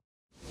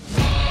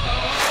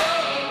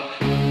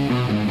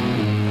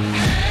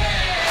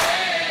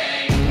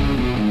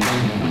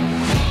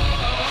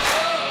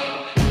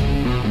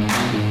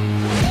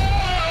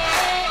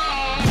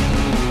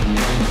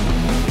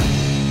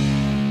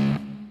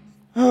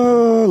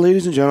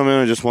ladies and gentlemen,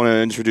 I just want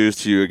to introduce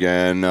to you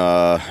again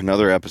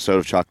another episode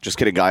of Chocolate. Just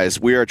kidding, guys.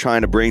 We are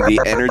trying to bring the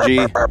energy.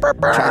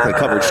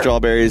 Chocolate-covered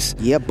strawberries.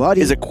 Yeah,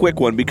 buddy. Is a quick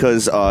one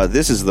because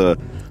this is the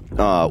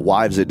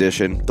wives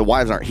edition. The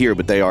wives aren't here,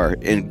 but they are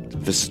in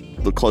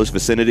the close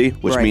vicinity,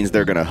 which means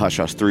they're going to hush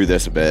us through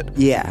this a bit.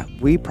 Yeah,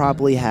 we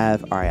probably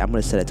have... All right, I'm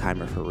going to set a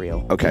timer for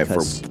real. Okay,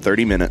 for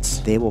 30 minutes.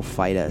 They will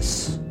fight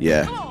us.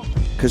 Yeah,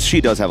 because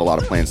she does have a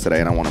lot of plans today,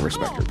 and I want to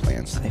respect her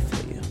plans. I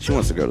feel you. She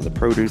wants to go to the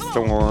produce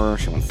store.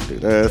 She wants to do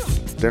this.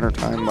 It's dinner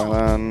time by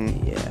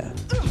then. Yeah,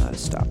 not a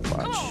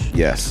stopwatch.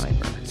 Yes.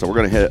 Timer. So we're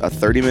going to hit a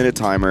 30-minute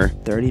timer.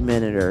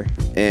 30-minute-er.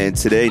 And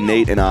today,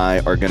 Nate and I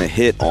are going to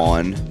hit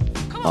on...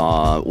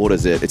 what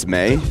is it? It's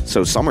May,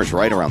 so summer's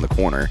right around the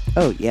corner.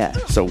 Oh, yeah.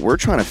 So we're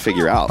trying to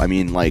figure out. I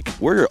mean, like,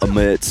 we're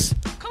amidst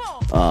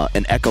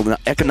an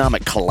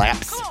economic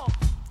collapse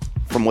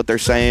from what they're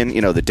saying. You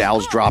know, the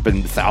Dow's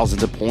dropping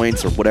thousands of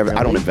points or whatever.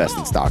 I don't invest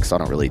in stocks, so I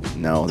don't really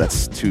know.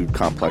 That's too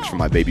complex for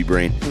my baby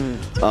brain.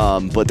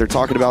 But they're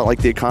talking about, like,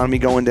 the economy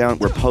going down.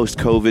 We're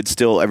post-COVID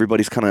still.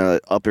 Everybody's kind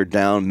of up or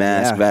down.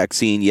 Mask,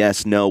 vaccine,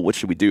 yes, no. What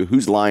should we do?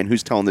 Who's lying?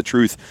 Who's telling the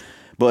truth?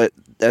 But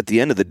at the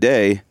end of the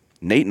day,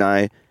 Nate and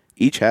I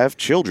each have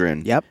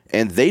children. Yep.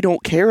 And they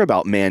don't care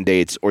about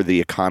mandates or the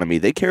economy.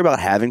 They care about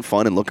having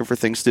fun and looking for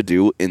things to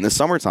do in the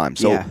summertime.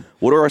 So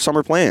what are our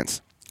summer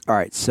plans? All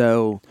right.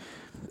 So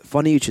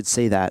funny you should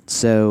say that.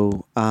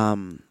 So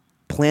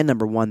plan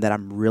number one that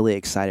I'm really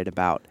excited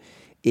about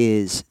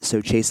is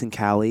Chase and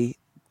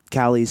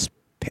Callie's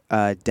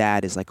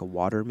dad is like a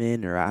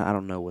waterman, or I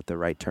don't know what the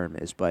right term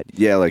is, but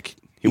yeah, like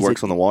he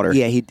works on the water.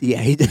 Yeah,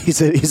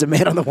 he's a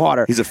man on the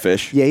water. He's a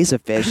fish. Yeah, he's a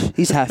fish.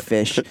 He's half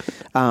fish.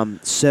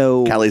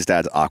 So Callie's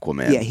dad's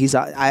Aquaman.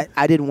 Yeah,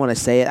 I didn't want to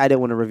say it. I didn't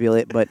want to reveal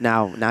it, but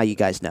now you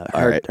guys know.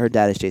 Her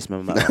dad is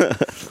Jason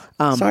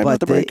Momoa. Sorry about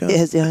the breakup.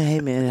 Hey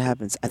man, it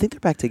happens. I think they're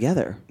back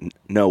together.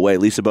 No way,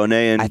 Lisa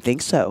Bonet and I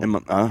think so.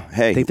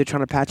 Hey, I think they're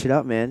trying to patch it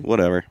up, man.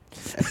 Whatever.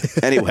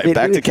 Anyway,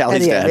 back to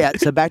Callie's dad. Yeah,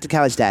 so back to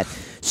Callie's dad.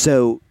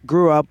 So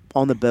grew up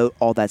on the boat,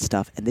 all that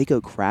stuff, and they go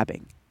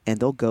crabbing. And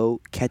they'll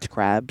go catch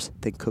crabs,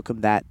 then cook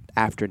them that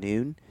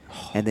afternoon,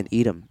 and then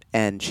eat them.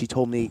 And she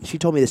told me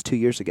this 2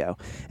 years ago,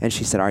 and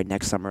she said, "All right,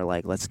 next summer,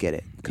 like, let's get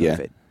it."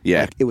 COVID.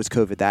 Yeah. Like, it was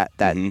COVID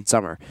that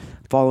summer.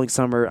 Following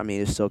summer, I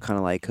mean, it's still kind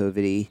of like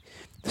COVID-y.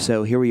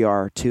 So here we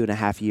are,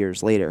 2.5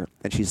 years later,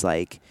 and she's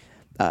like,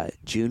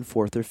 June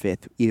 4th or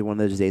 5th, either one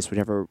of those days,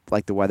 whenever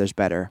like the weather's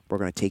better, we're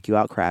gonna take you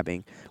out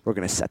crabbing. We're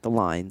gonna set the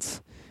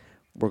lines.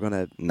 We're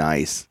gonna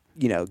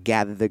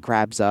gather the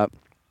crabs up.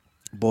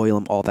 Boil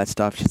them, all that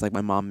stuff. She's like,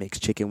 my mom makes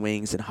chicken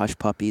wings and hush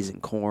puppies and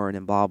corn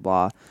and blah,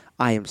 blah.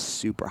 I am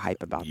super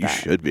hype about that. You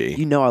should be.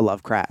 You know I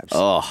love crabs.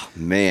 Oh,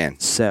 man.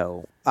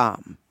 So,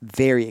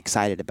 very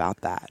excited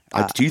about that.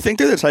 Do you think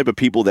they're the type of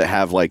people that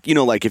have, like, you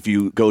know, like if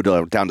you go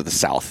down to the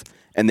South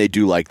and they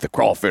do, like, the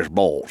crawfish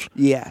bowls.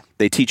 Yeah.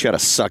 They teach you how to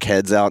suck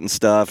heads out and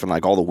stuff and,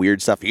 like, all the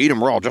weird stuff. You eat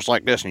them raw just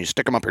like this and you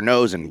stick them up your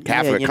nose and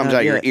half of it comes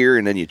out your ear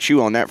and then you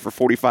chew on that for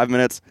 45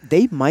 minutes.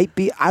 They might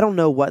be. I don't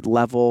know what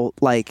level,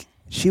 like...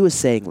 She was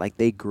saying, like,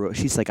 they grew...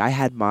 She's like, I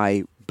had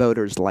my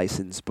boater's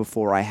license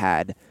before I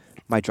had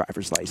my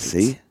driver's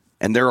license. See?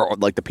 And they're,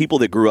 like, the people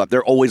that grew up,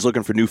 they're always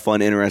looking for new,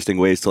 fun, interesting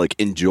ways to, like,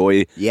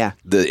 enjoy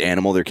the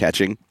animal they're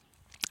catching.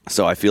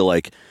 So I feel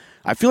like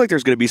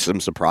there's going to be some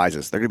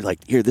surprises. They're going to be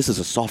like, here, this is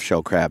a soft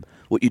shell crab.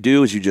 What you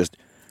do is you just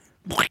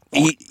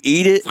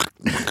eat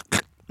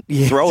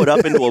it, throw it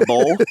up into a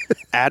bowl,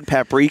 add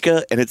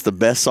paprika, and it's the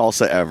best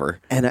salsa ever.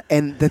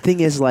 And the thing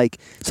is, like,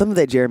 something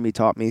that Jeremy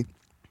taught me,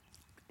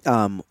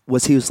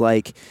 he was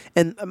like,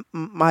 and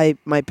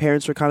my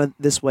parents were kind of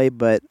this way,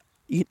 but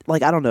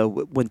like, I don't know,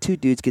 when two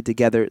dudes get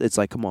together, it's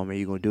like, come on, man,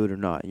 you going to do it or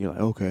not? And you're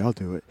like, okay, I'll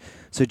do it.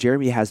 So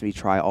Jeremy has me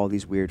try all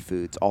these weird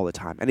foods all the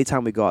time.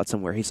 Anytime we go out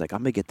somewhere, he's like,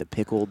 I'm going to get the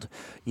pickled,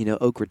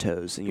 okra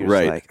toes. And you're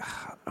just like,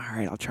 all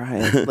right, I'll try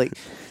it. Like,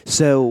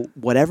 so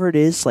whatever it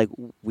is, like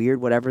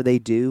weird, whatever they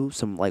do,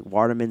 some like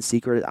Waterman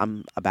secret,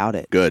 I'm about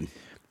it. Good.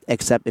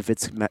 Except if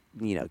it's,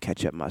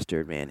 ketchup,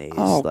 mustard, mayonnaise,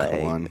 come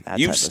on. That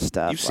type of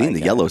stuff. You've seen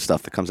the yellow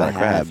stuff that comes out of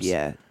crabs.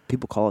 Yeah.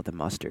 People call it the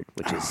mustard,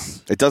 which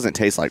is... It doesn't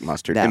taste like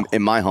mustard,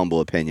 in my humble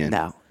opinion.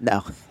 No.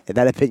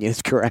 That opinion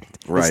is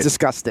correct. Right. It's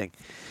disgusting.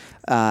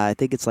 I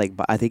think it's like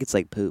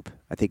poop.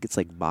 I think it's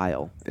like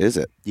bile. Is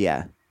it?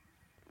 Yeah.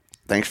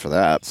 Thanks for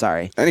that.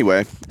 Sorry.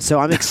 Anyway. So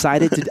I'm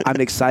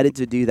excited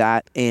to do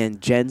that,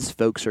 and Jen's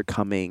folks are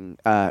coming.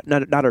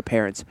 Not her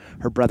parents.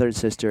 Her brother and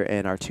sister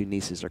and our two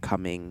nieces are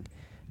coming.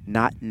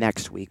 Not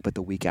next week, but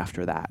the week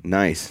after that.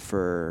 Nice.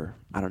 For,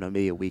 I don't know,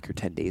 maybe a week or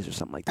 10 days or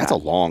something like that. That's a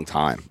long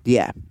time.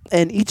 Yeah.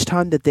 And each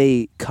time that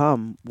they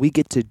come, we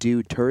get to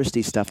do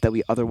touristy stuff that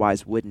we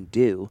otherwise wouldn't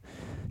do.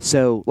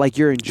 So, like,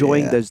 you're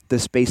enjoying the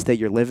space that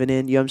you're living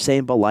in, you know what I'm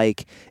saying? But,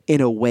 like, in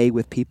a way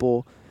with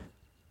people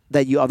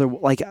that you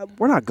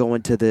we're not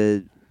going to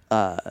the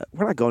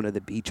we're not going to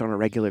the beach on a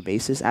regular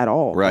basis at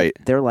all. Right.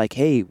 Like, they're like,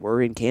 hey,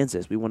 we're in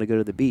Kansas. We want to go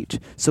to the beach.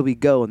 So we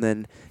go and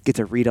then get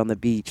to read on the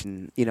beach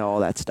and, all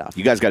that stuff.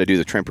 You guys got to do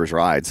the Trimpers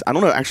rides. I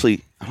don't know.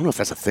 Actually, I don't know if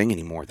that's a thing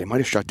anymore. They might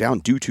have shut down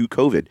due to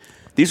COVID.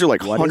 These are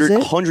like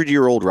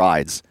 100-year-old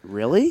rides.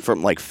 Really?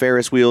 From like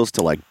Ferris wheels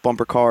to like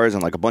bumper cars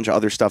and like a bunch of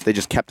other stuff. They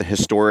just kept the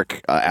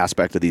historic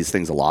aspect of these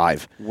things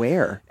alive.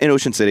 Where? In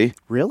Ocean City.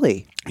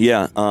 Really?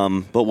 Yeah.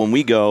 But when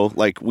we go,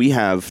 like we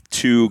have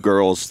 2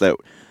 girls that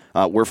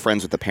we're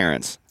friends with the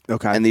parents.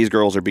 Okay. And these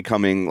girls are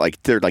becoming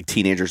like, they're like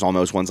teenagers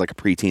almost. One's like a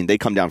preteen. They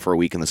come down for a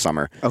week in the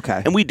summer.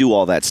 Okay. And we do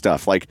all that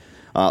stuff. Like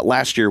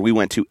last year we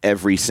went to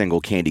every single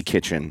Candy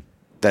Kitchen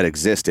that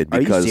existed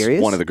because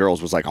one of the girls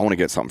was like, I want to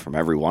get something from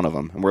every one of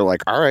them. And we're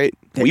like, all right,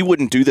 we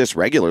wouldn't do this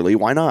regularly.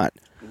 Why not?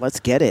 Let's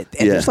get it.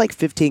 And there's like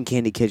 15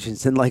 Candy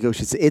Kitchens in like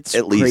Ocean City. It's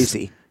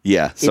crazy.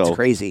 Yeah. So it's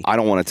crazy. I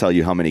don't want to tell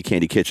you how many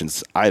Candy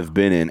Kitchens I've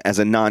been in as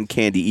a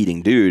non-candy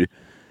eating dude.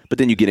 But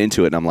then you get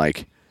into it and I'm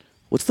like,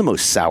 what's the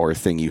most sour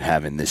thing you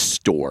have in this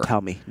store?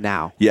 Tell me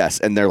now. Yes.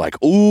 And they're like,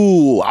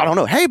 ooh, I don't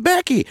know. Hey,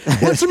 Becky,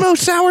 what's the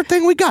most sour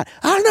thing we got?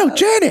 I don't know.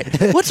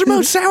 Janet, what's the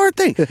most sour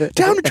thing?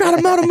 Tell them to try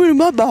the Moto Moon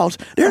mud balls.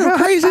 They're the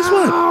craziest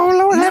one. Oh,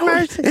 Lord have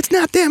mercy. It's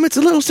not them. It's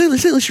a little silly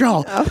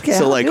straw. Okay.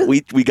 So, like,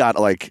 we got,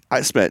 like,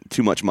 I spent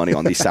too much money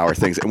on these sour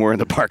things, and we're in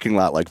the parking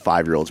lot like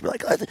 5-year-olds. We're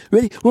like,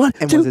 ready? 1,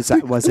 and 2, was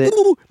it?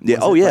 Yeah.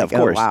 Was it of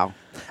course. Oh, wow.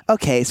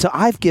 Okay. So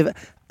I've given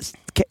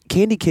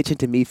Candy Kitchen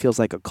to me feels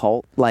like a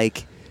cult.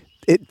 Like,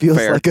 it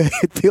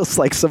feels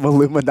like some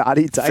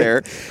Illuminati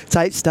type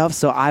stuff.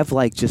 So I've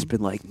like just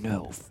been like,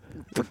 no,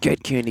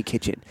 forget Candy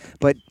Kitchen.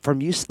 But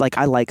from you, like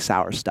I like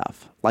sour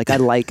stuff. Like I'm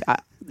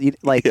thinking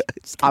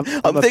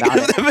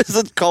of them as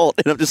a cult,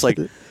 and I'm just like,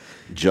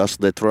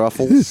 just the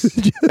truffles,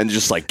 and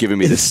just like giving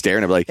me this stare,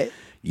 and I'm like,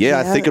 yeah,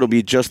 I think it'll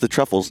be just the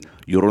truffles.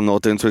 You're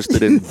not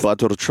interested in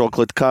butter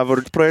chocolate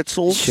covered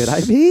pretzels? Should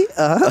I be?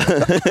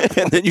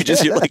 And then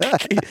you're like,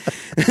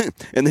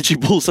 and then she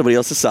pulls somebody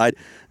else aside.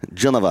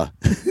 Geneva,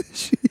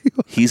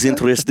 he's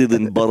interested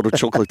in butter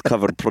chocolate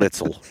covered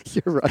pretzel.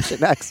 Your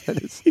Russian accent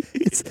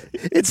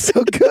it's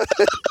so good.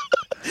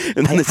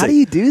 And then how do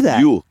you do that?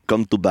 You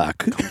come to back.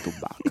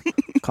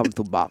 Come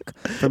to back.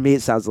 For me,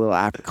 it sounds a little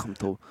African. Come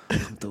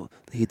to.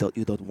 You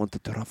don't want the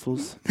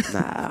truffles?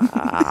 Nah,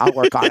 I'll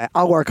work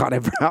on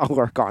it, bro. I'll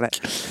work on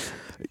it.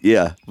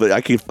 Yeah, but I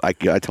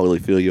totally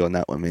feel you on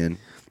that one, man.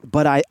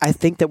 But I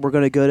think that we're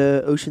going to go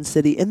to Ocean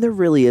City, and there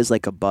really is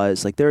like a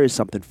buzz. Like there is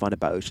something fun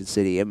about Ocean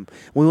City. And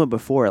when we went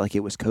before, like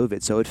it was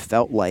COVID, so it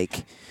felt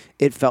like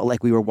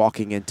we were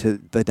walking into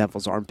the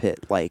devil's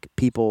armpit. Like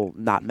people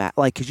not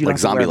like because you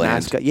don't have to wear a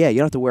mask. Yeah, you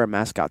don't have to wear a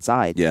mask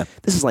outside. Yeah,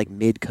 this is like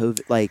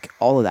mid-COVID, like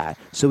all of that.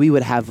 So we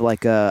would have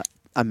like a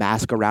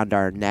mask around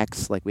our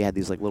necks, like we had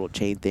these like little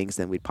chain things.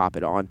 Then we'd pop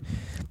it on.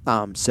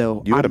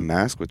 So you had a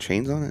mask with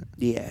chains on it.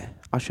 Yeah,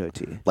 I'll show it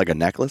to you. Like a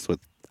necklace with.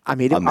 I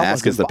mean, a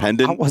mask is the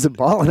pendant. I wasn't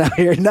balling out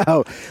here.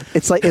 No,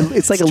 it's like a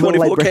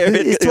little like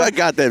I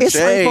got them it's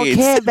shades, 24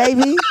 karat,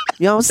 baby. You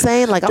know what I'm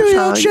saying? Like I'm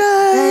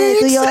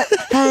trying.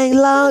 Hang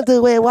low,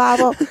 do it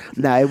wobble.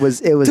 No, it was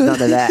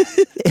none of that.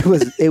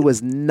 It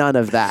was none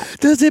of that.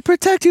 Does it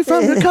protect you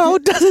from the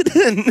cold? Does it?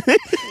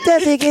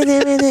 Does it get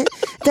them in it?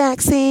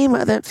 Vaccine,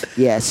 mother.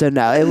 Yeah. So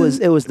no, it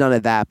was none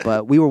of that.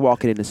 But we were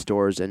walking into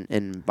stores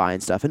and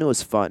buying stuff, and it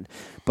was fun.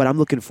 But I'm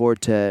looking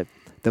forward to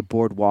the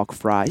boardwalk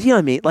fries. You know what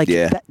I mean? Like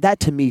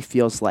that to me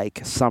feels like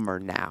summer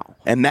now.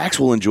 And Max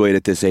will enjoy it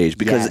at this age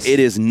because it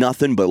is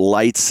nothing but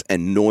lights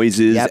and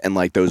noises and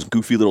like those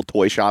goofy little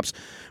toy shops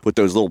with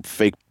those little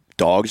fake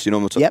dogs. You know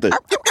what's up?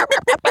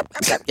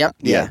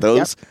 Yeah,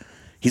 those. Yep.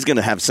 He's going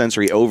to have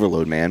sensory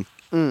overload, man.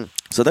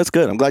 So that's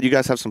good. I'm glad you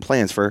guys have some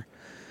plans for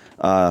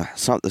I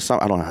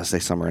don't know how to say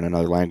summer in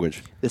another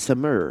language. The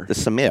summer.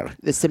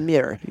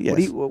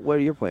 Yes. What are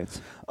your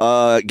plans?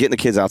 Getting the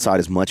kids outside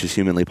as much as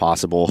humanly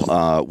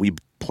possible. We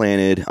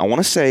planted, I want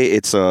to say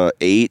it's a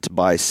 8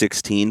 by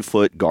 16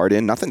 foot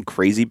garden. Nothing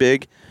crazy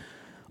big.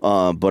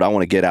 But I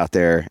want to get out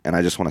there and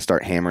I just want to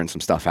start hammering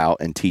some stuff out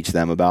and teach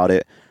them about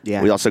it.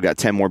 Yeah. We also got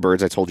 10 more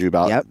birds I told you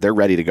about. Yep. They're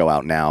ready to go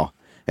out now.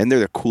 And they're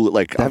the cool.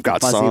 Like I've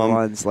got fuzzy some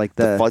ones, like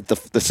the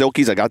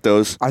silkies. I got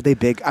those. Are they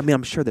big? I mean,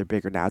 I'm sure they're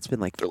bigger now. It's been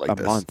like a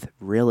month,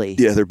 really.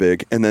 Yeah, they're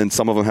big. And then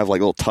some of them have like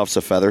little tufts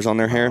of feathers on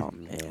their hair. Oh,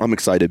 man. I'm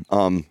excited.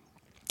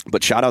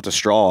 But shout out to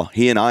Straw.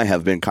 He and I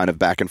have been kind of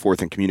back and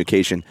forth in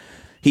communication.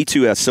 He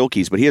too has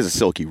silkies, but he has a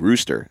silky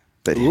rooster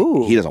that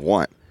he doesn't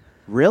want.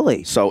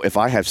 Really? So if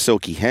I have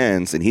silky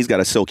hens and he's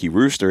got a silky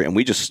rooster, and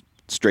we just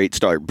straight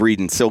start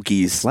breeding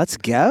silkies. Let's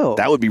go.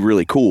 That would be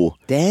really cool.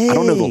 Dang. I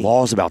don't know the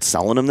laws about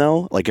selling them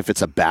though. Like if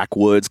it's a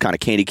backwoods kind of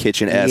Candy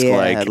Kitchen-esque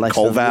like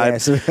coal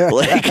vibe. Yeah,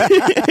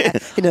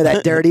 like you know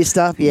that dirty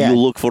stuff? Yeah. You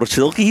look for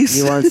silkies?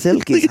 You want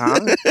silkies,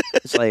 huh?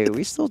 It's like, are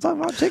we still talking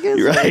about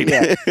chickens? Right.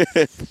 Yeah.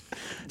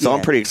 So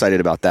I'm pretty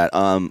excited about that.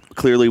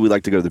 Clearly we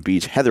like to go to the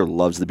beach. Heather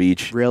loves the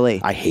beach.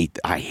 Really? I hate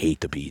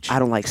the beach. I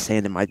don't like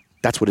sand in my.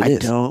 That's what it is.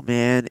 I don't,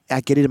 man.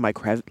 I get it in my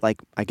crevices.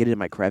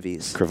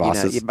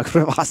 Crevasses? My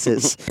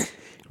crevasses.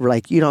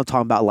 like you know, I'm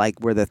talking about like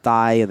where the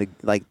thigh and the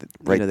like,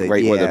 Right, you know,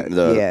 right where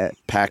the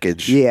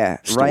package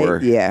store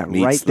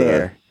meets right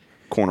there. the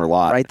corner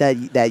lot. Right, that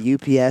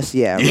UPS,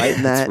 right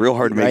in that. It's real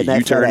hard to make right a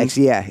U-turn. FedEx,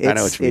 yeah, I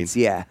know what you mean.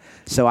 Yeah.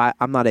 So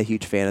I'm not a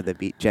huge fan of the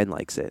beach. Jen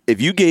likes it.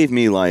 If you gave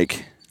me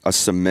like a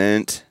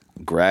cement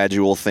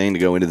gradual thing to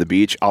go into the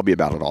beach, I'll be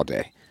about it all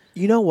day.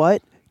 You know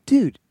what,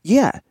 dude?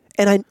 Yeah,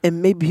 and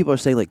maybe people are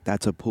saying like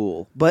that's a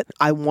pool, but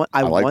I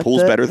like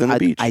pools better than the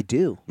beach. I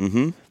do.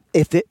 Mm-hmm.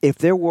 If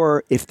there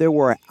were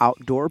an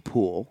outdoor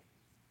pool,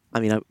 I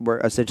mean, we're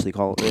essentially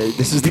calling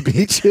this is the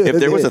beach. If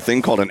there was a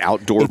thing called an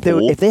outdoor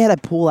pool, if they had a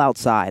pool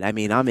outside, I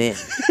mean, I'm in.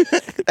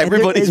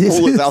 Everybody's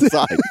pool is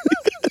outside.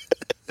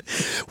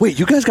 Wait,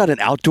 you guys got an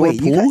outdoor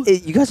pool?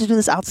 You guys are doing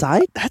this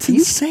outside? That's Are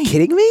insane. You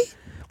kidding me?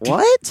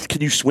 What?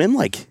 Can you swim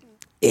like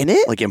in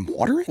it? Like in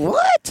water?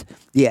 What?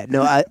 Yeah,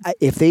 no.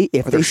 If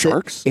there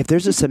sharks? If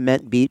there's a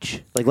cement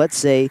beach, like let's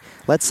say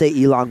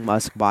Elon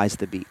Musk buys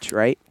the beach,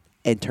 right,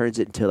 and turns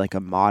it into like a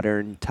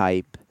modern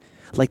type.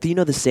 Like, do you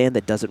know the sand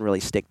that doesn't really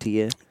stick to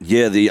you?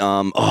 Yeah, the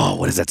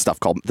what is that stuff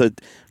called? The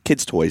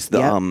kids' toys.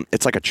 The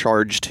it's like a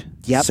charged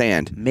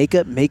sand. Make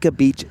a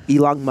beach.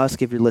 Elon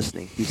Musk, if you're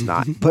listening, he's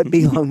not. But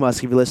Elon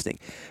Musk, if you're listening,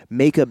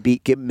 make a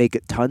beach. Make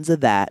tons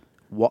of that.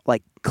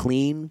 Like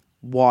clean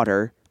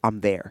water.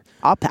 I'm there.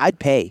 I'd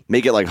pay.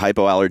 Make it like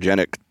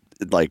hypoallergenic,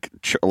 like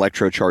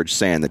electrocharged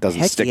sand that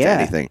doesn't stick to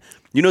anything.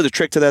 You know the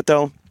trick to that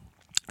though?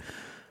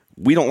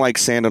 We don't like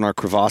sand on our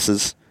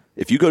crevasses.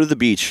 If you go to the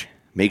beach,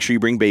 make sure you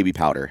bring baby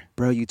powder.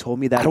 Bro, you told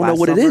me that. I don't know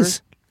what it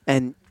is,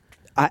 and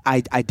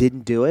I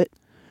didn't do it,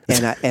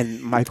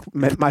 and my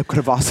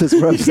crevasses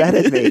were upset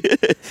at me.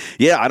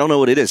 Yeah, I don't know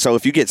what it is. So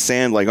if you get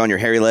sand like on your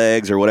hairy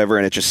legs or whatever,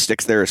 and it just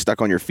sticks there or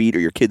stuck on your feet or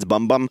your kid's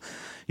bum,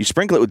 you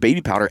sprinkle it with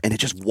baby powder and it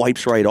just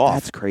wipes right off.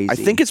 That's crazy. I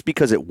think it's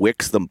because it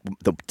wicks the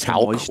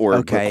talc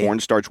or the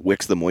cornstarch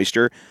wicks the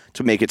moisture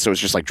to make it so it's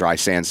just like dry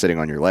sand sitting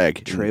on your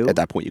leg. True. And at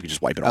that point, you can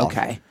just wipe it off.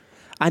 Okay,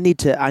 I need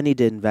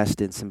to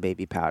invest in some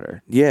baby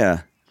powder.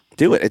 Yeah.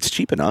 Do it. It's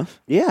cheap enough.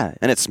 Yeah.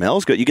 And it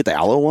smells good. You get the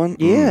aloe one.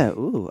 Yeah.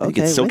 Ooh, okay. You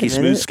get silky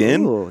smooth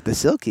skin. Ooh, the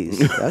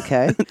silkies.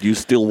 Okay. You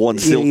still want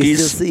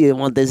silkies? You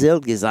want the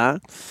silkies,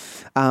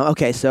 huh?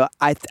 Okay, so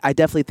I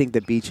definitely think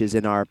the beach is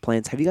in our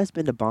plans. Have you guys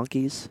been to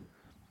Bonkies?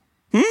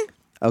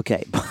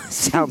 Okay.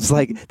 Sounds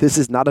like this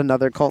is not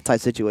another cult type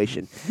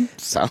situation.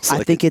 Sounds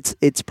like I think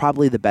it's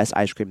probably the best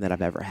ice cream that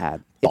I've ever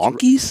had.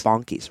 Bonkies?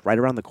 Bonkies, right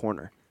around the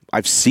corner.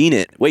 I've seen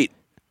it. Wait.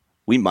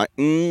 We might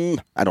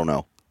I don't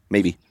know.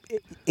 Maybe.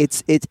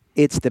 It's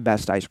the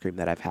best ice cream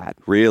that I've had.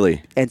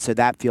 Really? And so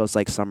that feels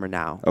like summer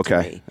now.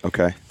 Okay. To me.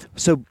 Okay.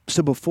 So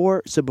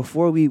before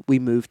we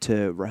moved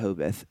to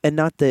Rehoboth, and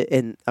not to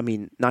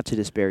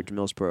disparage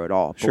Millsboro at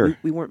all, but sure.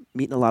 we weren't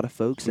meeting a lot of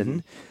folks,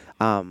 and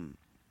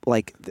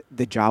like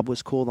the job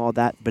was cool and all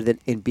that. But then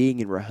in being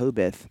in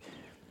Rehoboth,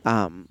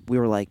 we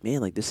were like,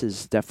 man, like this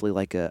is definitely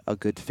like a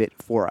good fit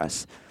for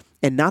us.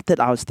 And not that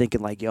I was thinking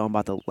like, yo, I'm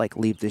about to like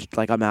leave this,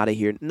 like I'm out of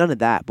here. None of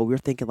that. But we were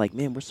thinking like,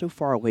 man, we're so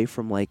far away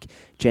from like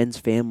Jen's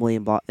family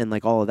and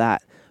like all of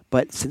that.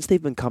 But since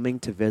they've been coming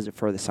to visit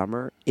for the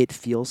summer, this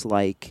feels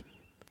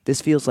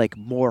like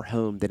more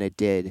home than it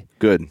did.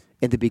 Good.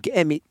 In the beginning.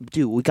 I mean,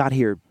 dude, we got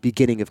here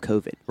beginning of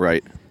COVID.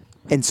 Right.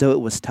 And so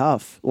it was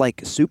tough,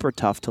 like super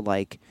tough to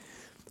like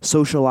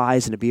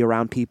socialize and to be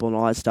around people and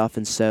all that stuff.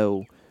 And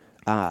so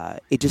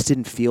it just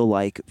didn't feel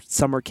like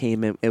summer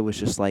came and it was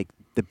just like,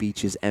 the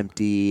beach is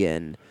empty,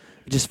 and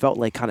it just felt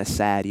like kind of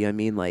sad. You know what I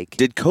mean? Like,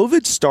 did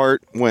COVID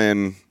start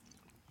when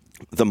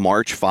the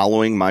March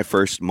following my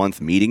first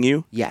month meeting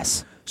you?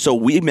 Yes.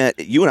 So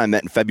you and I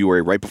met in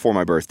February right before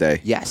my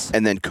birthday. Yes.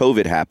 And then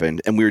COVID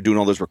happened, and we were doing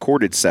all those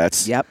recorded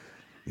sets. Yep.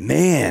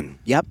 Man.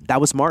 Yep, that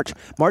was March.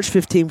 March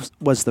 15th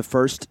was the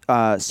first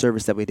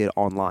service that we did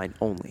online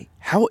only.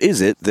 How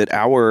is it that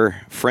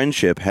our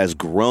friendship has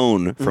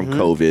grown from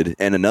COVID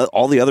and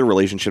all the other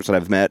relationships that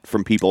I've met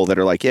from people that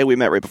are like, yeah, we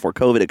met right before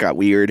COVID, it got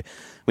weird,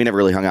 we never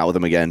really hung out with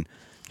them again.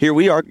 Here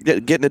we are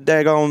getting a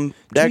daggone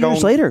 2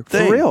 years later,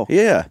 thing. For real.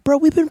 Yeah. Bro,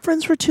 we've been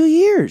friends for 2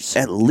 years.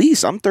 At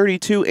least. I'm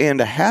 32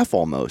 and a half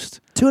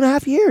almost.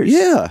 2.5 years.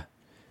 Yeah.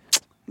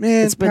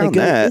 Man, it's been a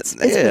good.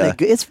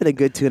 It's been a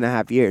good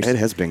 2.5 years. It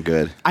has been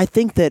good. I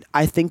think that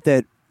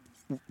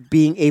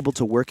being able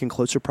to work in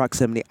closer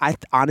proximity. I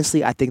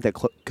think that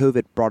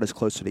COVID brought us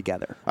closer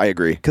together. I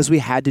agree because we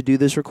had to do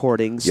those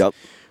recordings. Yep.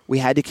 We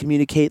had to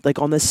communicate like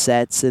on the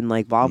sets and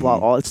like blah blah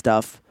all that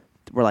stuff.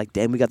 We're like,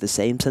 damn, we got the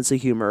same sense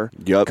of humor.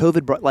 Yep.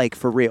 COVID brought like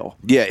for real.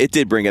 Yeah, it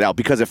did bring it out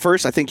because at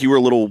first I think you were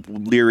a little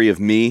leery of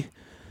me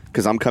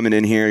because I'm coming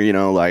in here,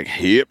 like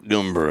hip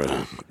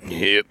brother,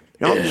 hip.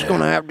 I'm just going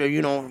to have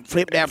to,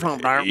 flip that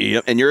front bar.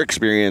 Yep. And your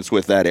experience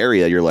with that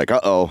area, you're like,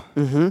 uh-oh.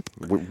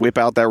 Whip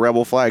out that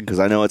rebel flag because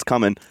I know it's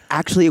coming.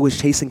 Actually, it was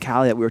Chase and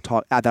Callie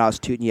that I was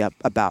tuning you up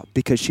about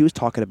because she was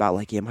talking about,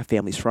 like, yeah, my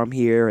family's from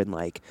here and,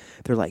 like,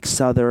 they're, like,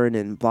 Southern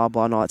and blah,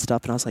 blah, and all that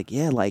stuff. And I was like,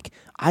 yeah, like,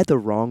 I had the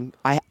wrong,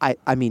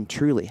 I mean,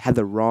 truly had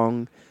the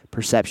wrong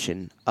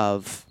perception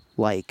of,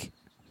 like,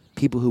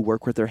 people who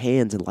work with their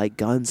hands and like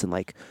guns and,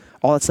 like,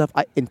 all that stuff.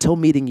 Until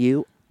meeting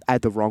you, I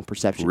had the wrong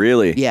perception.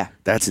 Really? Yeah.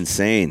 That's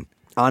insane.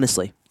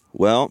 Honestly.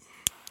 Well,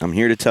 I'm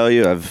here to tell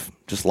you I've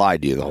just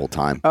lied to you the whole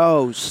time.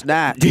 Oh,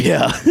 snap.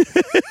 Yeah.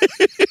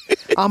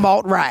 I'm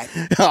alt-right.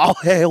 All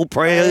hail,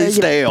 praise,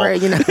 Dale.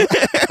 You know.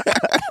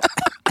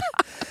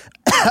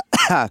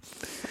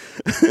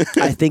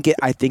 I think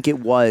it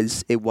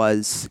was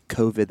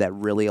COVID that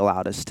really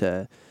allowed us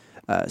to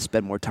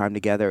spend more time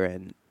together,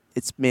 and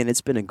it's been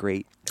a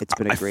great.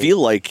 I feel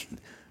like,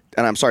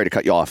 and I'm sorry to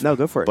cut you off. No,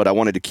 go for it. But I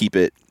wanted to keep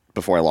it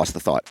before I lost the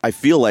thought. I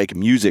feel like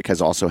music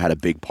has also had a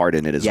big part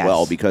in it as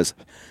well, because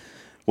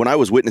when I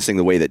was witnessing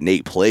the way that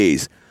Nate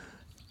plays,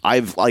 I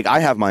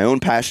have my own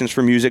passions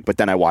for music, but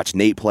then I watch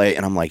Nate play,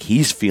 and I'm like,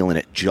 he's feeling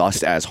it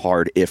just as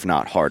hard, if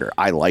not harder.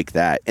 I like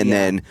that. And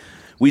then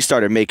we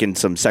started making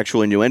some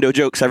sexual innuendo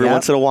jokes every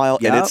once in a while,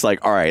 and it's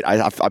like, all right,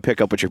 I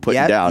pick up what you're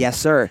putting down. Yes,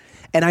 sir.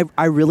 And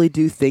I really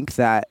do think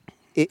that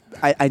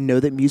I know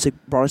that music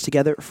brought us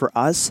together. For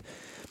us,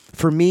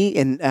 for me,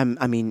 and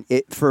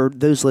for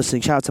those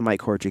listening, shout out to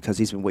Mike Horgy because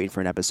he's been waiting for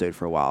an episode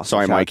for a while.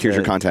 Sorry, Mike. Here's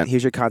your content.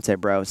 Here's your content,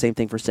 bro. Same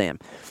thing for Sam.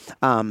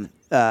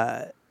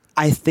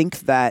 I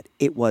think that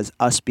it was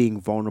us being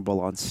vulnerable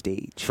on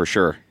stage. For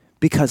sure.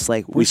 Because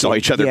we saw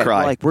each other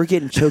cry. Like we're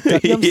getting choked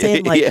up. You know what I'm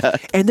saying?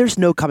 Like, and there's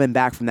no coming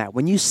back from that.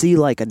 When you see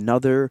like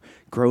another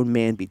grown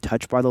man be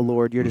touched by the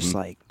Lord, you're just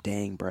like,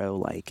 dang, bro.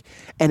 Like,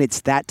 and it's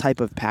that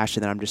type of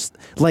passion that I'm just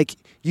like,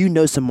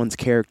 someone's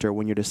character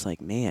when you're just like,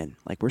 man,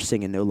 like we're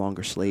singing No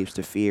Longer Slaves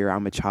to Fear.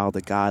 I'm a child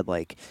of God.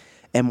 Like,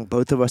 and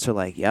both of us are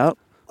like, yep.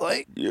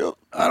 Like, yep.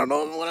 I don't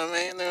know what I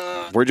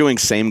mean. We're doing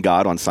Same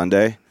God on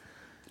Sunday.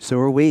 So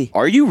are we.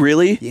 Are you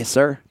really? Yes,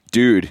 sir.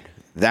 Dude.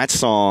 That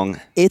song,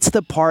 it's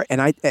the part,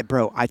 and I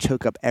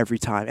choke up every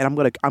time, and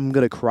I'm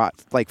gonna cry,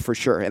 like, for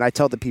sure. And I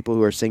tell the people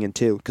who are singing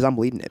too, because I'm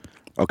leading it.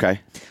 Okay.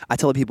 I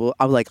tell the people,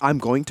 I'm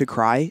going to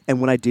cry, and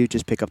when I do,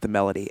 just pick up the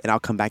melody, and I'll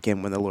come back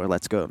in when the Lord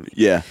lets go of me.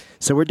 Yeah.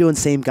 So we're doing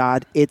Same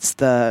God. It's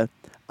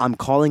I'm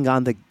calling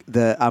on the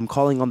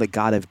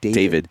God of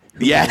David.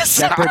 Yes.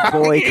 Shepherd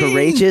boy,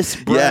 courageous,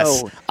 bro.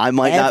 Yes. I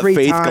might not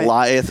faith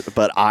Goliath,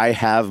 but I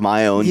have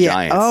my own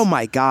giants. Oh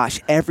my gosh,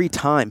 every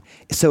time.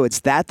 So it's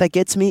that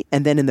gets me,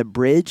 and then in the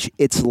bridge,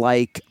 it's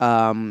like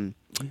what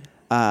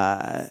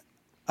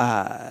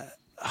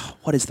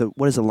is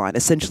the line?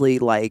 Essentially,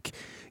 like,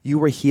 you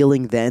were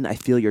healing then, I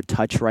feel your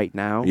touch right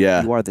now.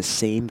 Yeah. You are the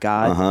same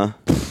God. Uh-huh.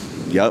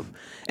 Yep.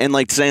 And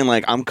like saying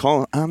like I'm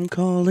calling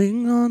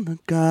on the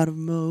God of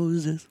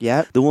Moses.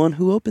 Yep. The one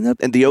who opened up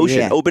and the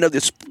ocean, opened up,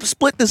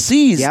 split the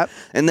seas. Yep.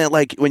 And that,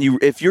 like,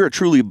 if you're a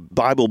truly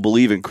Bible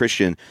believing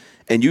Christian,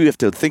 and you have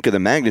to think of the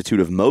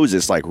magnitude of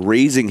Moses, like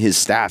raising his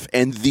staff,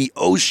 and the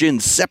ocean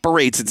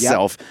separates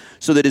itself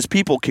so that his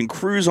people can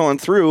cruise on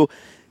through.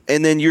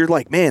 And then you're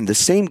like, man, the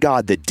same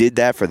God that did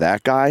that for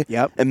that guy,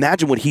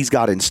 imagine what he's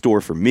got in store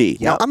for me.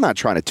 Now, I'm not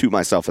trying to toot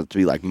myself up to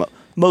be like,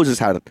 Moses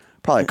had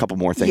probably a couple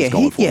more things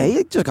going for him.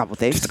 Yeah, just a couple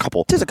things. Just a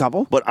couple. Just a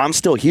couple. But I'm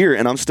still here,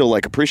 and I'm still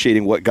like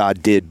appreciating what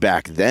God did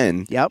back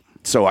then. Yep.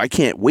 So I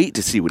can't wait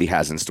to see what he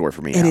has in store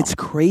for me. And now. it's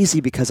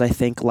crazy because I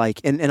think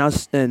like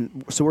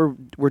so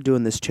we're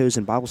doing this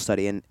Chosen Bible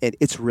study, and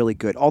it's really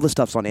good. All the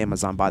stuff's on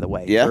Amazon, by the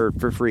way,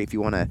 for free if you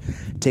want to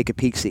take a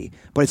peek-see.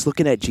 But it's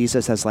looking at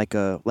Jesus as like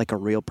a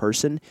real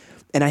person,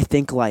 and I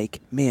think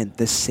like, man,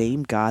 the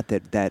same God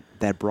that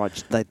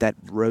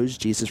rose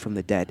Jesus from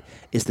the dead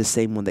is the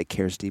same one that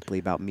cares deeply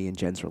about me and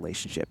Jen's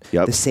relationship.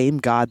 Yep. The same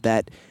God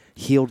that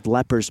healed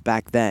lepers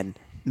back then.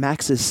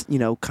 Max is,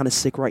 kind of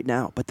sick right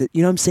now, but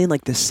you know what I'm saying?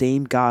 Like the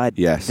same God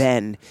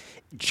then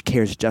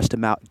cares just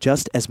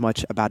as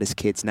much about his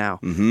kids now.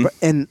 Mm-hmm.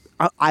 And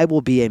I will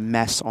be a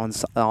mess on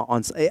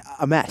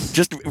a mess.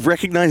 Just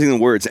recognizing the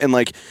words. And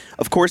like,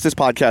 of course, this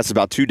podcast is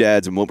about two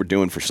dads and what we're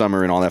doing for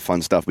summer and all that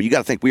fun stuff. But you got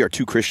to think we are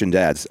two Christian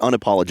dads,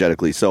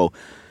 unapologetically. So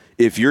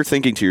if you're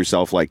thinking to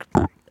yourself like,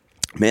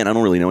 man, I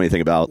don't really know anything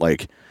about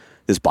like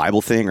this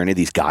Bible thing or any of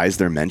these guys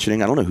they're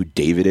mentioning. I don't know who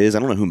David is. I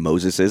don't know who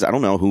Moses is. I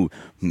don't know who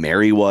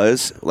Mary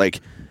was.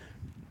 Like,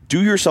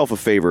 do yourself a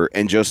favor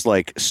and just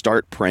like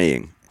start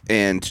praying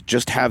and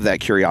just have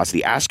that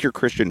curiosity. Ask your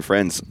Christian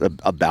friends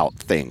about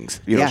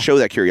things. Show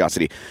that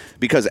curiosity,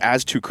 because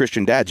as two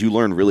Christian dads, you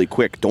learn really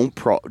quick. Don't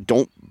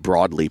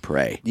broadly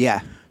pray.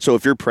 Yeah. So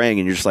if you're praying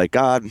and you're just like,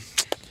 God,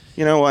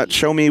 you know what?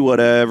 Show me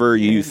whatever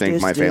you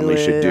think my family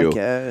should do.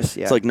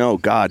 It's like, no,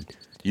 God,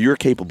 you're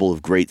capable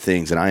of great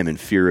things, and I am in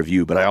fear of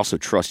you, but I also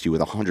trust you with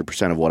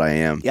 100% of what I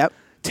am. Yep.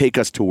 Take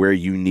us to where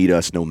you need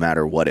us, no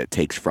matter what it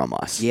takes from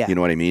us. Yeah. You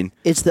know what I mean?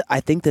 I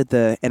think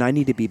that and I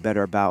need to be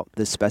better about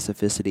the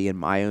specificity in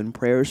my own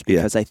prayers,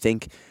 because I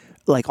think,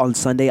 like on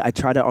Sunday, I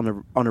try to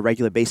on a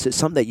regular basis,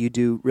 something that you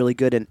do really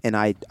good, and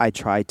I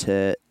try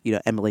to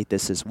emulate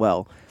this as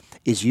well.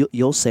 Is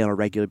you'll say on a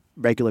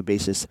regular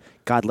basis,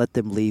 God, let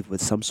them leave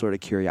with some sort of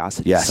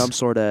curiosity, some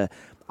sort of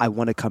I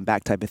want to come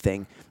back type of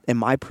thing. And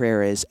my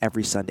prayer is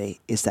every Sunday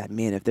is that,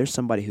 man, if there's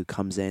somebody who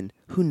comes in,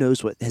 who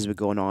knows what has been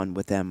going on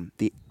with them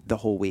the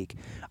whole week,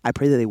 I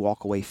pray that they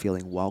walk away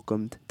feeling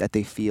welcomed, that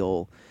they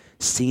feel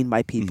seen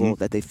by people,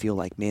 that they feel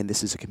like, man,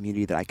 this is a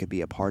community that I could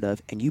be a part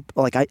of. And you,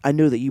 like, I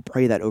know that you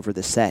pray that over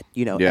the set,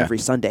 every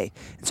Sunday.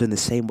 And so in the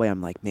same way,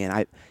 I'm like,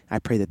 man, I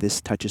pray that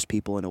this touches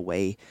people in a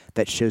way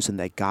that shows them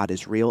that God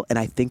is real. And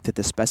I think that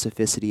the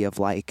specificity of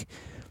like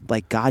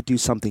God do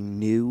something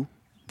new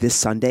this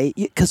Sunday,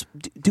 because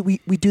we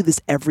do this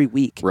every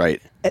week,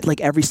 right? Like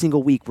every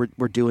single week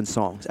we're doing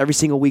songs. Every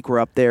single week we're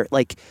up there,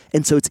 like,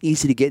 and so it's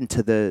easy to get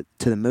into the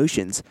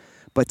motions,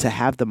 but to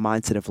have the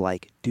mindset of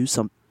like,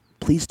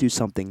 please do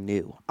something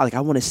new. Like, I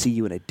want to see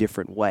you in a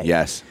different way.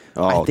 Yes.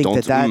 I think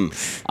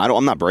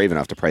I'm not brave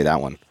enough to pray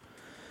that one.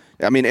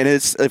 I mean, and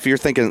it's, if you're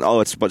thinking,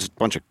 it's a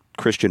bunch of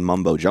Christian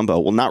mumbo jumbo.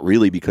 Well, not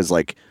really, because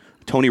like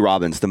Tony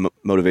Robbins, the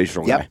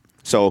motivational guy.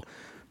 So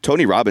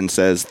Tony Robbins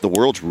says the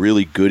world's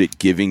really good at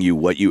giving you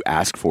what you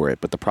ask for it,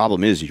 but the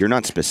problem is you're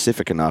not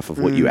specific enough of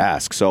what you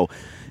ask. So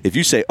if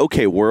you say,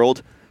 okay,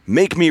 world,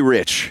 make me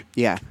rich.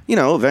 Yeah.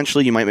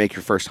 Eventually you might make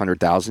your first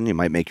 100,000, you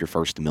might make your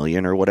first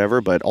million or whatever,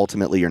 but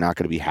ultimately you're not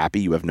going to be happy.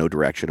 You have no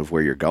direction of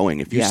where you're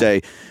going. If you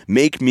say,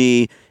 make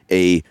me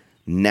a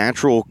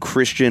natural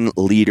Christian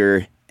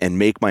leader and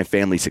make my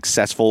family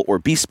successful, or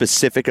be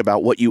specific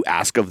about what you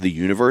ask of the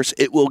universe,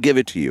 it will give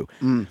it to you.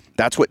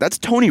 That's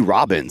Tony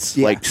Robbins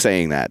like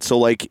saying that. So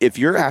like, if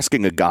you're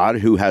asking a God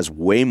who has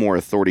way more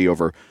authority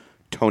over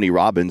Tony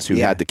Robbins, who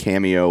had the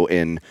cameo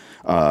in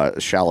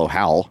Shallow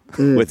Hal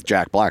with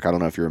Jack Black. I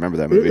don't know if you remember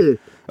that movie.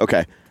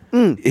 Okay.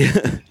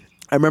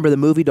 I remember the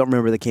movie, don't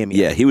remember the cameo.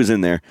 Yeah, he was in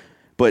there.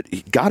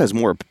 But God has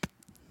more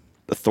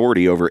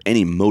authority over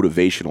any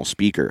motivational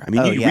speaker. I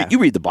mean, you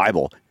read the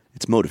Bible,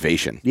 it's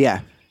motivation. Yeah.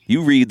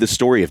 You read the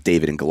story of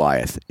David and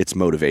Goliath, it's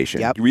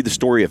motivation. Yep. You read the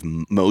story of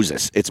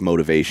Moses, it's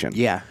motivation.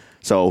 Yeah.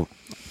 So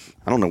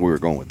I don't know where we were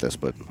going with this,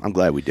 but I'm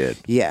glad we did.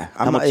 Yeah.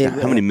 How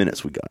many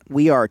minutes we got?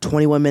 We are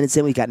 21 minutes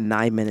in. We got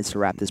 9 minutes to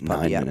wrap this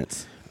puppy 9 up.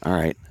 minutes. All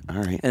right.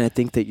 And I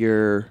think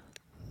that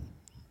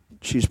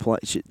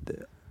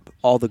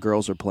all the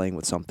girls are playing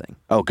with something.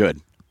 Oh,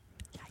 good.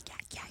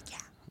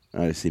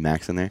 I see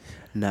Max in there.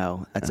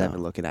 No, that's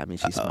Evan looking at me.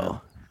 She's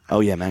smiling. Oh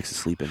yeah, Max is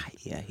sleeping.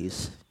 Yeah,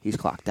 he's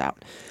clocked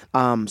out.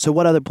 So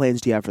what other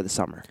plans do you have for the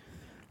summer?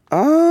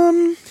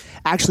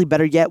 Actually,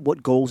 better yet,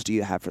 what goals do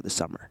you have for the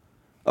summer?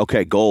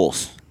 Okay,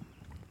 goals.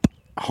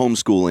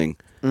 Homeschooling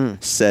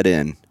set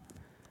in.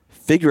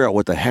 Figure out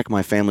what the heck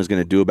my family's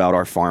going to do about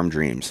our farm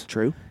dreams.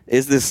 True.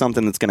 Is this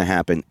something that's going to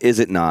happen? Is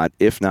it not?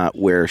 If not,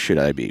 where should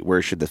I be?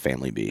 Where should the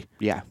family be?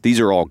 Yeah. These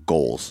are all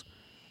goals.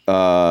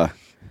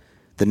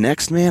 The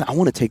next, man, I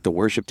want to take the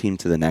worship team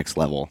to the next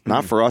level.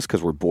 Not for us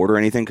because we're bored or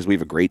anything, because we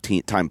have a great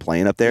time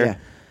playing up there. Yeah.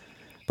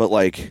 But,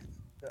 like,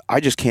 I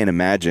just can't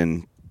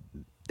imagine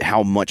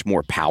how much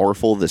more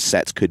powerful the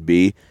sets could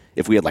be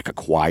if we had, like, a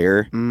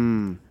choir.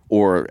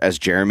 Or, as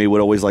Jeremy would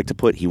always like to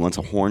put, he wants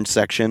a horn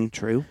section.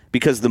 True.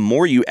 Because the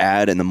more you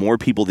add and the more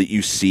people that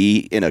you see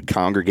in a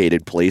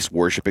congregated place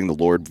worshiping the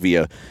Lord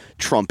via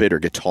trumpet or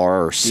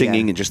guitar or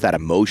singing and just that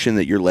emotion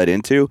that you're led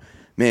into,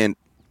 man,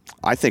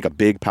 I think a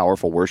big,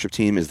 powerful worship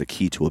team is the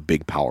key to a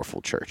big,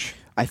 powerful church.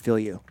 I feel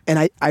you. And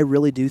I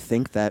really do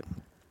think that,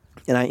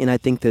 and I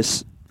think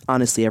this,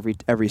 honestly,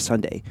 every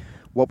Sunday,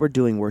 what we're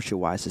doing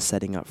worship-wise is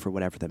setting up for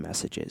whatever the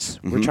message is.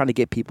 We're trying to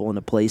get people in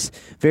a place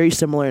very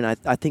similar, and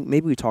I think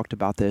maybe we talked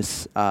about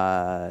this,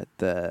 I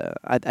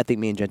think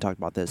me and Jen talked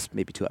about this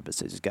maybe 2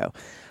 episodes ago,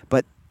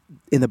 but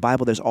in the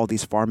Bible there's all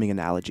these farming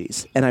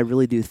analogies, and I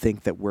really do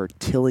think that we're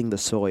tilling the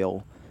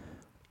soil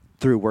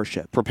through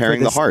worship.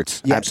 Preparing the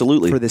hearts,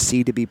 absolutely. For the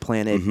seed to be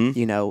planted,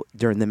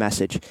 during the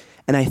message.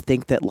 And I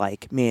think that,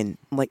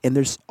 and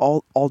there's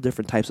all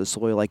different types of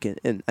soil, like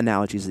in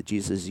analogies that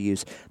Jesus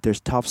used. There's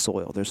tough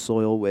soil. There's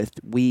soil with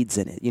weeds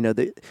in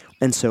it,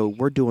 and so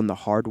we're doing the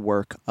hard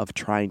work of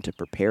trying to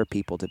prepare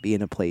people to be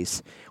in a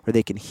place where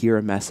they can hear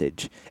a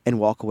message and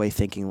walk away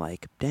thinking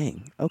like,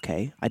 dang,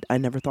 okay, I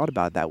never thought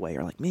about it that way.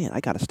 Or like, man, I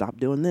got to stop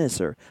doing this,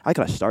 or I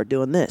got to start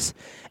doing this.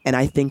 And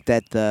I think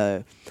that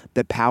the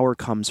power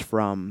comes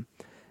from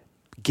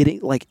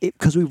getting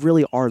because we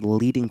really are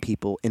leading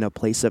people in a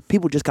place of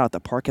people just got out the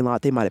parking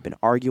lot. They might have been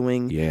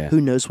arguing. Yeah. Who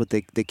knows what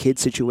the kid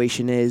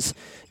situation is?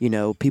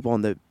 People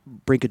on the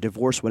brink of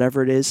divorce,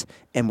 whatever it is.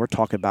 And we're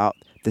talking about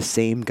the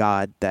same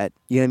God that,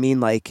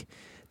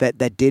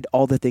 that did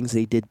all the things that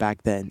he did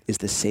back then is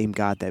the same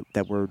God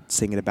that we're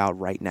singing about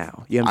right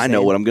now. You know what I'm saying? I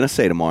know what I'm going to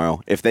say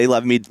tomorrow. If they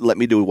let me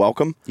do a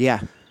welcome,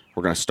 yeah,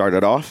 we're going to start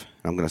it off.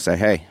 And I'm going to say,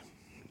 hey,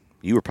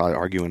 you were probably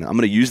arguing. I'm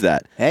going to use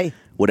that. Hey.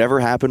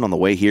 Whatever happened on the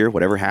way here,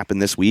 whatever happened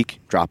this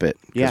week, drop it.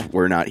 Yeah.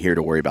 We're not here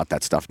to worry about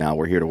that stuff now.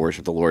 We're here to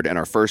worship the Lord. And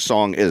our first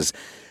song is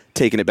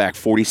taking it back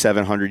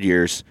 4,700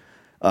 years,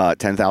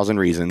 10,000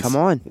 Reasons. Come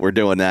on. We're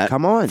doing that.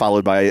 Come on.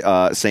 Followed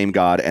by Same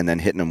God, and then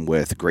hitting them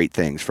with Great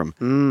Things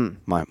from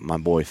my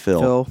boy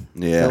Phil.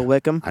 Yeah. Phil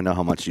Wickham. I know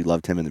how much you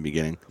loved him in the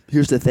beginning.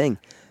 Here's the thing.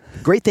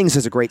 Great Things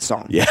is a great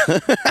song. Yeah.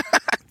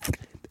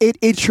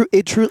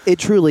 It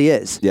truly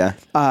is.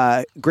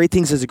 Yeah. Great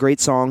Things is a great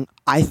song.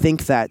 I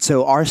think that,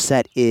 so our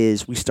set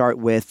is, we start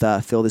with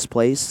Fill This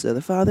Place.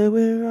 The Father,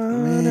 we're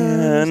on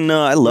earth.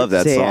 No, I love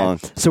that song.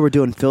 So we're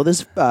doing Fill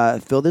This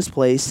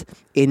Place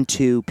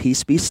into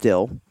Peace Be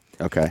Still.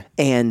 Okay.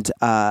 And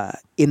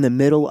in the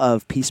middle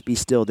of Peace Be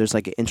Still, there's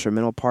like an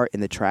instrumental part in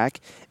the track,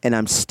 and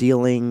I'm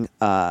stealing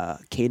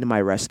Came to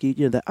My Rescue.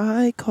 You know, the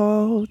I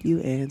called, you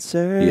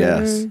answered,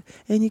 Yes.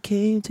 and you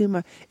came to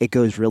my... It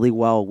goes really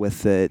well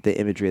with the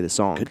imagery of the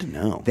song. Good to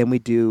know. Then we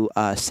do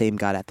Same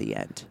God at the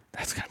end.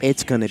 That's gonna be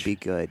It's going to huge. be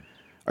good.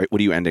 All right, what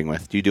are you ending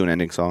with? Do you do an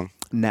ending song?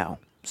 No.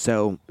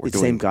 So We're it's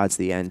Same doing- God's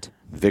the end.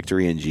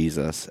 Victory in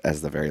Jesus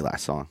as the very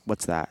last song.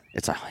 What's that?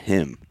 It's a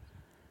hymn.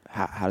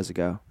 How does it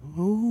go?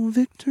 Oh,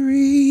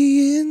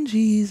 victory in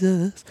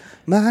Jesus,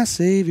 my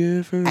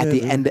Savior forever. At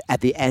the end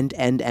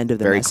of the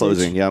Very message?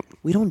 closing, yep.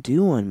 We don't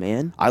do one,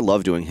 man. I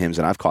love doing hymns,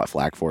 and I've caught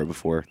flack for it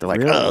before. They're like,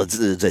 Really? oh,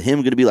 is a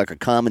hymn going to be like a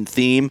common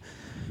theme?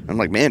 I'm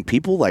like, man,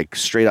 people like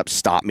straight up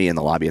stop me in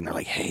the lobby, and they're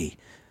like, hey,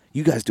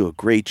 you guys do a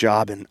great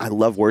job, and I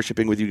love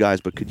worshiping with you guys,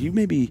 but could you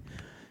maybe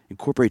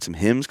incorporate some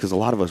hymns? Because a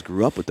lot of us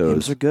grew up with those.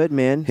 Hymns are good,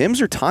 man.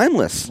 Hymns are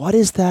timeless. What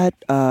is that?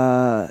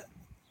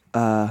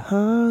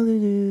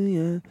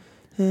 Hallelujah.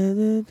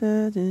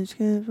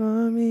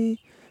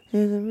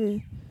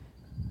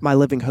 My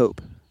Living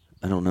Hope.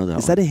 I don't know that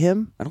Is one. that a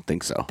hymn? I don't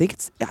think so.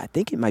 I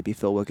think it might be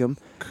Phil Wickham.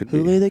 Could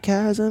Who be. lay the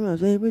chasm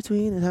of lay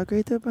between and how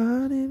great the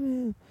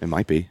body. It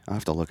might be. I'll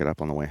have to look it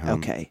up on the way home.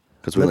 Okay.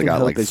 Because we only Living got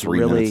Hope like is 3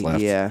 really- minutes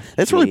left. yeah,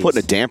 It's really jeez. putting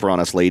a damper on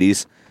us,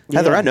 ladies.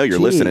 Heather, Yeah, I know you're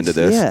jeez. listening to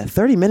this. Yeah,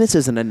 30 minutes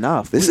isn't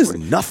enough. This is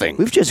nothing.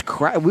 We've just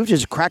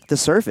cracked the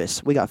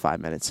surface. We got 5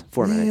 minutes,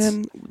 4 minutes.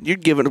 Man, you're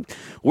giving.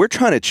 We're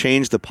trying to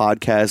change the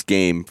podcast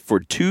game for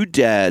two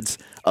dads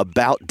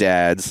about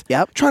dads.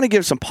 Yep. Trying to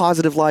give some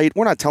positive light.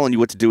 We're not telling you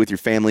what to do with your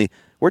family.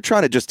 We're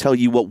trying to just tell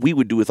you what we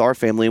would do with our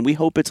family, and we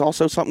hope it's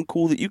also something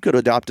cool that you could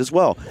adopt as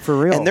well. For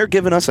real. And they're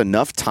giving us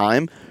enough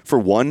time for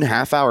 1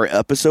 half-hour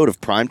episode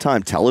of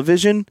primetime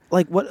television.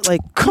 Like what?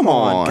 Like Come come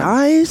on, on.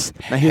 guys.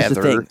 Now here's Heather.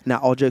 the thing. Now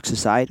all jokes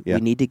aside, Yeah.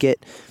 we need to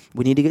get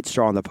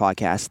Straw on the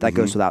podcast. That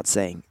goes without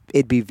saying.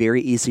 It'd be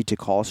very easy to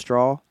call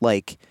Straw,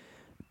 like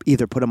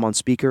either put him on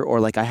speaker or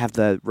like I have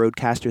the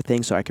Roadcaster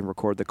thing so I can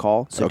record the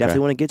call. So Okay.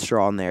 definitely want to get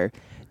Straw on there.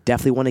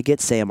 Definitely want to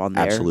get Sam on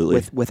there.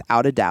 Absolutely.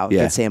 Without a doubt, Yeah.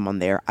 get Sam on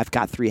there. I've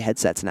got 3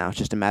 headsets now. It's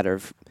just a matter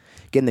of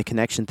getting the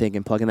connection thing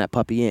and plugging that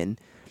puppy in.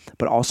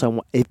 But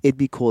also, it'd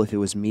be cool if it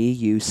was me,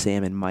 you,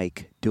 Sam, and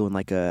Mike doing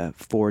like a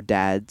 4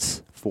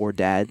 dads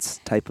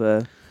type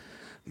of.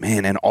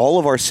 Man, and all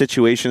of our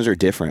situations are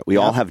different. We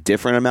all Yep. have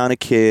different amount of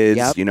kids.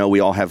 Yep. You know, we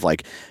all have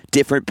like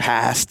different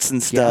pasts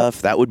and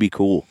stuff. That would be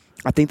cool.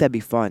 I think that'd be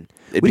fun.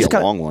 It'd We be just a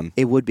cut- long one.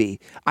 It would be.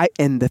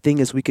 And the thing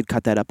is, we could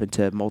cut that up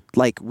into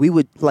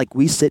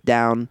we sit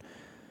down.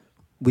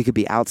 We could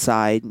be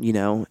outside,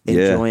 Yeah.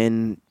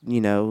 enjoying,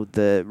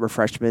 the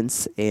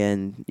refreshments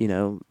and,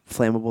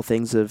 flammable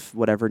things of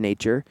whatever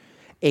nature.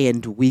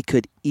 And we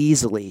could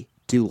easily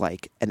do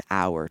like an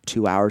hour,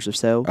 2 hours or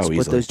so. Oh, split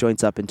easily. those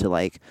joints up into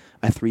like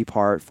a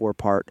 3-part,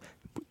 4-part.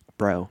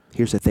 Bro,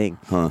 here's the thing.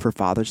 Huh. For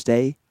Father's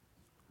Day,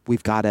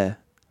 we've got to,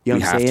 you know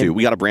We what I'm have saying? to.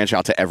 We got to branch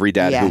out to every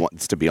dad Yeah. who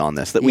wants to be on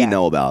this that we Yeah.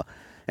 know about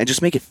and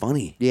just make it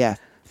funny. Yeah.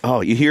 Oh,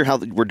 you hear how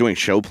we're doing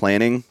show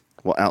planning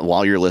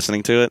while you're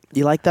listening to it?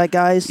 You like that,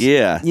 guys?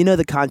 Yeah. You know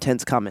the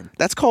content's coming.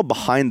 That's called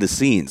behind the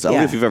scenes. I don't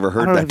know Yeah. if you've ever I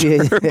heard don't know that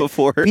if you- term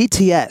before.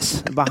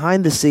 BTS,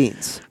 behind the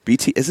scenes.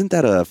 Isn't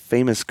that a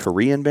famous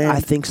Korean band? I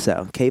think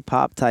so.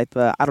 K-pop type.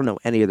 I don't know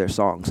any of their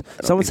songs.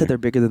 Someone said they're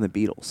bigger than the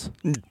Beatles.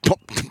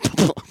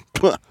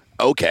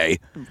 Okay.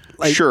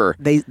 Like, Sure.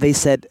 They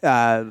said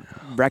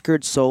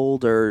records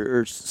sold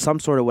or some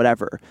sort of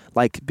whatever.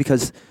 Like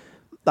because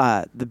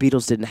the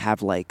Beatles didn't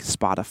have like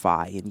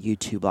Spotify and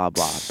YouTube, blah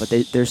blah. But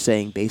they're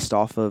saying based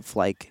off of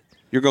like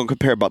You're going to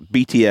compare about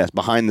BTS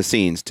behind the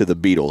scenes to the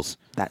Beatles.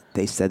 that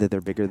they said that they're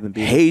bigger than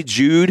the Beatles. Hey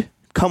Jude,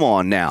 come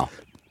on now.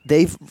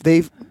 They've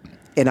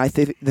and I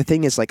think the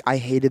thing is like I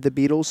hated the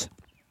Beatles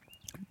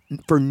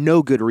for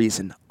no good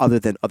reason other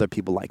than other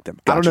people like them.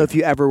 I don't Gotcha. know if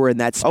you ever were in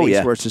that space Oh,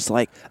 yeah. where it's just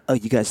like, oh,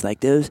 you guys like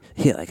those?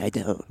 Yeah, like I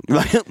don't.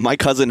 My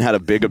cousin had a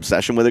big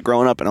obsession with it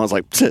growing up, and I was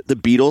like, the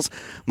Beatles?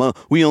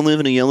 We don't live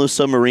in a yellow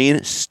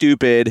submarine?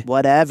 Stupid.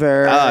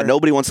 Whatever.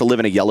 Nobody wants to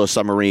live in a yellow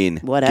submarine.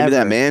 Give me Whatever.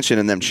 that mansion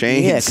and them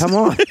chains. Yeah, come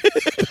on.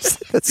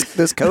 That's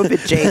those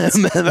COVID chains.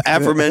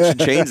 Aforementioned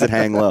chains that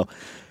hang low.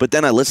 But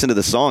then I listened to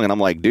the song, and I'm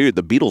like, dude,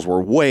 the Beatles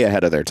were way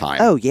ahead of their time.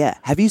 Oh yeah.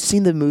 Have you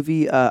seen the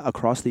movie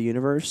Across the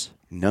Universe?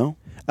 No?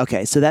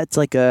 Okay, so that's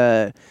like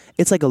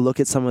it's like a look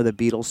at some of the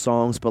Beatles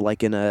songs, but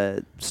like in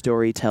a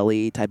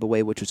storytelling type of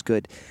way, which was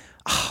good.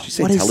 Did you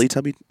say What is-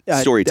 Teletubby?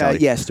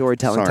 Storytelling. Yeah,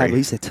 storytelling Sorry. type.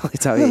 He said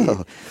Teletubby.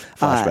 Oh,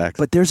 flashbacks.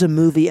 But there's a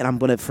movie, and I'm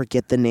gonna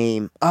forget the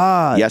name.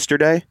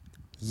 Yesterday?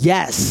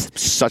 Yes,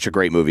 Such a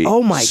great movie.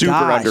 Oh my Super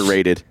gosh.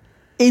 underrated.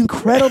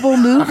 incredible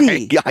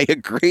movie. I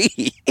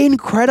agree.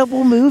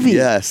 Incredible movie.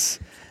 Yes.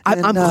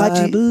 I'm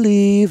glad you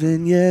believe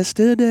in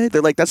yesterday.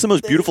 They're like, that's the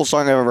most beautiful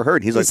song I've ever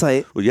heard. He's It's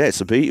like, like- well, yeah, it's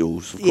the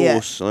Beatles, of Yeah.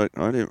 course. Like,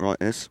 I didn't write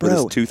this. With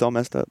Bro. his tooth all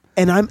messed up.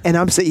 And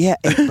I'm saying, yeah,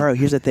 and bro.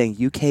 Here's the thing: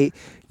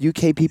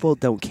 UK people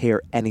don't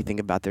care anything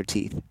about their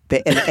teeth.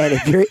 And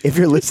if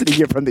you're listening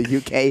here from the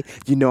UK,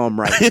 you know I'm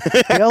right.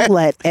 They'll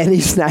let any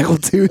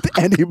snaggletooth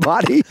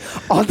anybody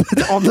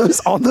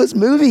on those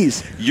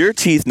movies. Your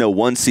teeth know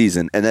one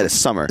season, and that is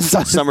summer.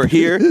 Summer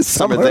here,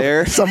 summer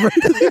there. summer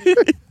there.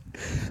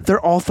 They're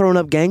all throwing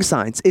up gang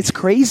signs. It's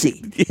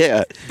crazy.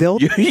 Yeah. They'll-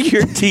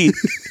 Your teeth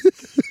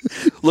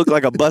look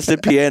like a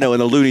busted piano in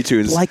the Looney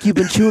Tunes. Like you've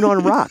been chewing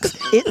on rocks.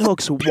 It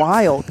looks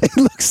wild.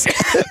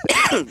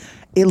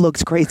 It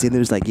looks crazy. And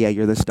there's like, yeah,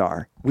 you're the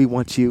star. We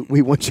want you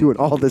in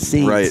all the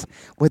scenes Right.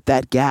 with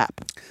that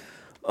gap.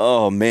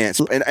 Oh, man.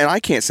 And I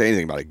can't say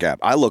anything about a gap.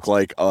 I look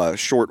like a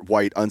short,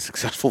 white,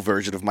 unsuccessful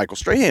version of Michael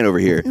Strahan over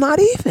here. Not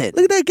even.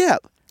 Look at that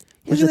gap.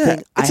 Here's Look the at that.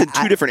 thing. It's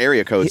in two different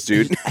area codes,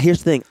 dude. Here's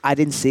the thing. I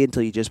didn't see it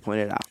until you just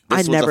pointed it out. This I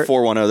was never. a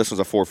 410. This was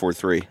a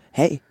 443.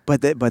 Hey,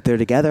 but they're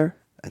together.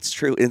 That's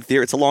true. In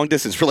theory, it's a long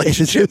distance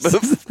relationship.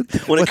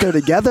 But they're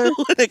together.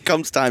 When it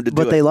comes time to do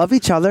But they it. love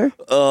each other.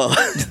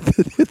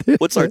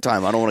 What's our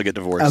time? I don't want to get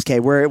divorced. Okay,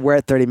 we're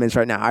at 30 minutes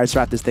right now. All right, let's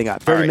wrap this thing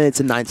up. 30 right. minutes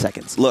and 9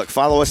 seconds. Look,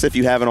 follow us if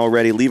you haven't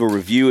already. Leave a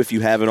review if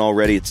you haven't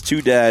already. It's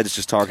two dads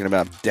just talking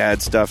about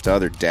dad stuff to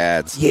other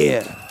dads.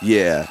 Yeah.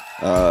 Yeah.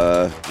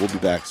 We'll be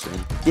back soon.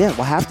 Yeah,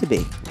 we'll have to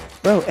be.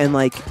 Bro, and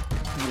like,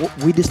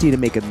 we just need to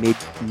make a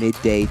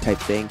midday type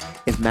thing.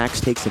 If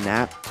Max takes a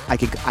nap, I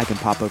can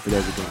pop over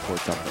there to record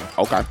something.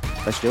 Okay.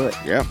 Let's do it.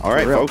 Yeah. All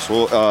right, For real. folks.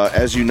 Well,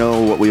 as you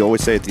know, what we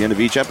always say at the end of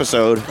each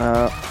episode,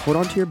 Hold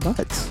on to your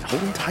butts.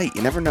 hold them tight.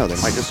 You never know.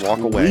 They might just walk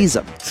away. Squeeze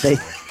them.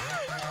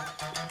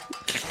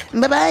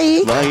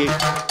 Bye-bye.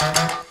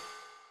 Bye.